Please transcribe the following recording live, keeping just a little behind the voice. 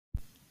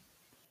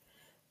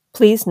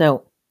Please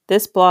note,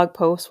 this blog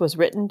post was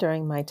written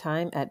during my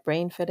time at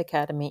BrainFit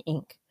Academy,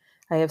 Inc.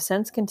 I have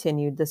since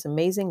continued this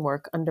amazing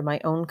work under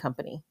my own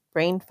company,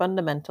 Brain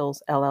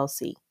Fundamentals,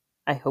 LLC.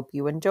 I hope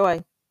you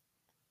enjoy.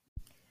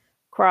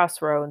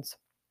 Crossroads.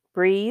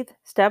 Breathe,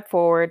 step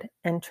forward,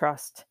 and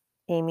trust.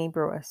 Amy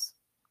Brewis.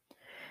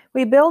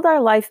 We build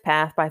our life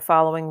path by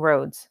following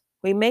roads.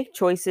 We make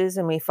choices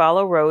and we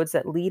follow roads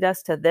that lead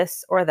us to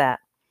this or that.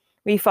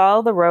 We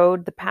follow the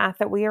road, the path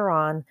that we are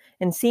on,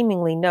 and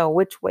seemingly know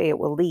which way it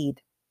will lead.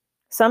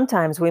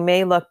 Sometimes we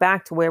may look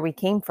back to where we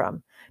came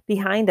from,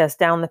 behind us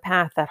down the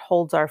path that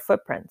holds our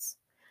footprints.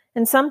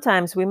 And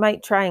sometimes we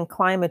might try and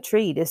climb a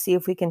tree to see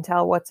if we can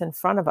tell what's in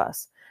front of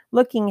us,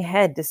 looking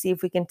ahead to see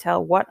if we can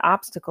tell what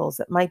obstacles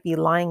that might be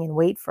lying in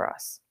wait for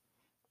us.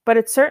 But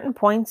at certain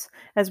points,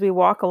 as we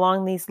walk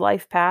along these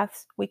life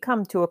paths, we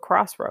come to a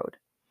crossroad.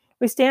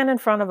 We stand in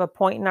front of a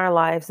point in our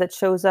lives that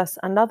shows us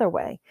another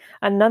way,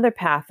 another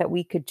path that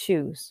we could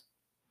choose.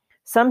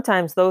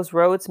 Sometimes those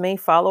roads may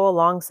follow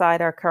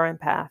alongside our current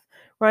path,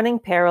 running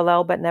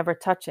parallel but never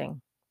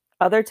touching.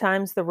 Other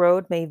times the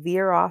road may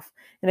veer off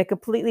in a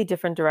completely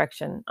different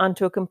direction,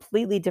 onto a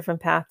completely different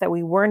path that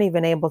we weren't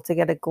even able to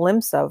get a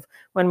glimpse of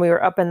when we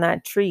were up in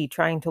that tree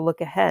trying to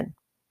look ahead.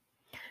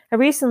 I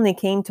recently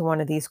came to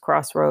one of these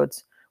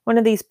crossroads, one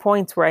of these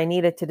points where I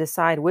needed to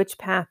decide which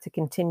path to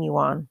continue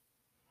on.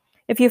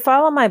 If you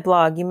follow my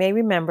blog, you may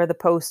remember the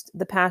post,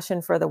 "The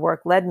Passion for the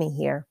Work Led Me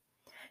Here."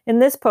 In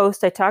this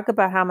post, I talk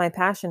about how my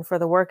passion for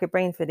the work at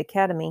BrainFit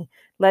Academy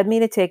led me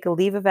to take a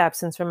leave of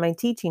absence from my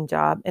teaching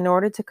job in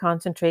order to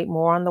concentrate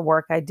more on the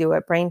work I do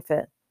at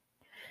BrainFit.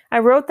 I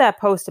wrote that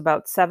post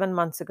about 7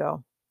 months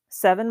ago.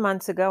 7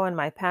 months ago, and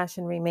my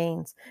passion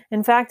remains.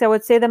 In fact, I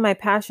would say that my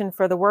passion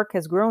for the work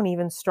has grown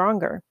even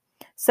stronger.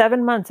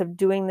 7 months of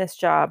doing this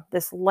job,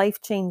 this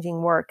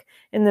life-changing work,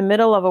 in the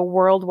middle of a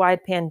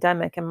worldwide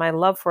pandemic, and my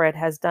love for it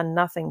has done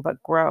nothing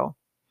but grow.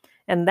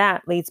 And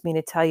that leads me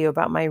to tell you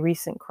about my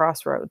recent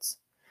crossroads.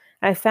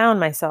 I found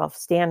myself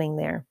standing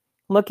there,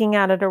 looking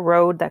out at a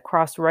road that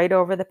crossed right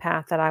over the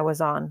path that I was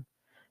on.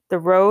 The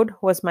road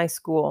was my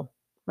school,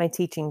 my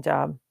teaching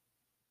job.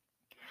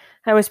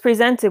 I was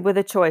presented with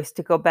a choice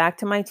to go back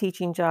to my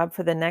teaching job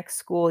for the next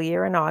school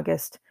year in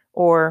August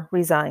or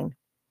resign.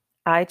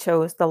 I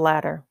chose the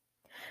latter.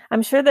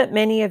 I'm sure that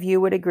many of you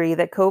would agree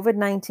that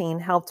COVID-19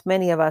 helped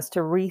many of us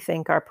to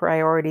rethink our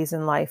priorities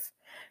in life.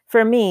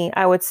 For me,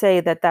 I would say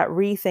that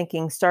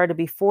rethinking started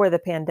before the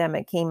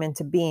pandemic came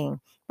into being,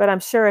 but I'm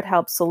sure it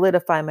helped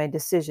solidify my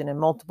decision in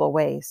multiple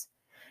ways.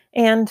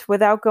 And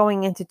without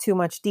going into too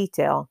much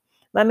detail,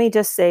 let me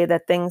just say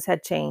that things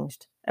had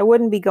changed. I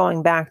wouldn't be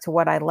going back to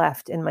what I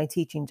left in my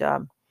teaching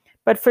job.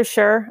 But for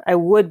sure, I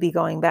would be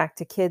going back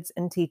to kids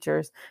and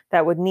teachers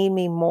that would need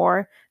me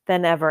more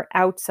than ever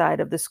outside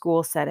of the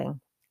school setting,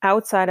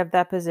 outside of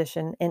that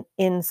position, and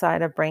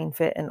inside of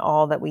BrainFit and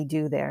all that we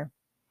do there.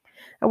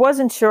 I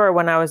wasn't sure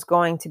when I was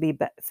going to be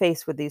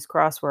faced with these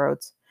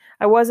crossroads.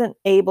 I wasn't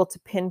able to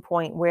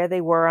pinpoint where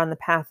they were on the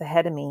path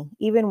ahead of me,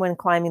 even when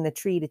climbing the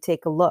tree to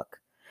take a look.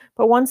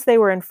 But once they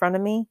were in front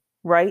of me,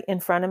 right in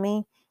front of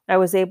me, I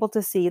was able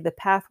to see the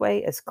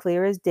pathway as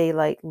clear as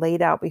daylight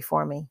laid out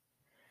before me.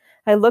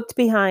 I looked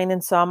behind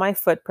and saw my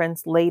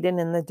footprints laden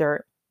in the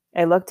dirt.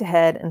 I looked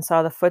ahead and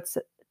saw the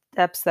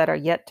footsteps that are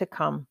yet to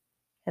come.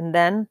 And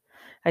then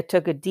I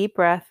took a deep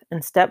breath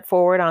and stepped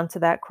forward onto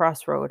that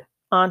crossroad,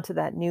 onto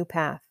that new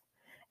path.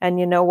 And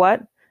you know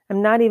what?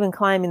 I'm not even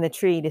climbing the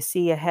tree to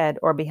see ahead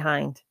or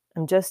behind.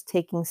 I'm just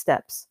taking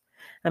steps.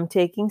 I'm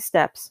taking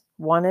steps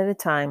one at a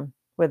time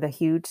with a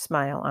huge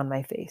smile on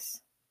my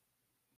face.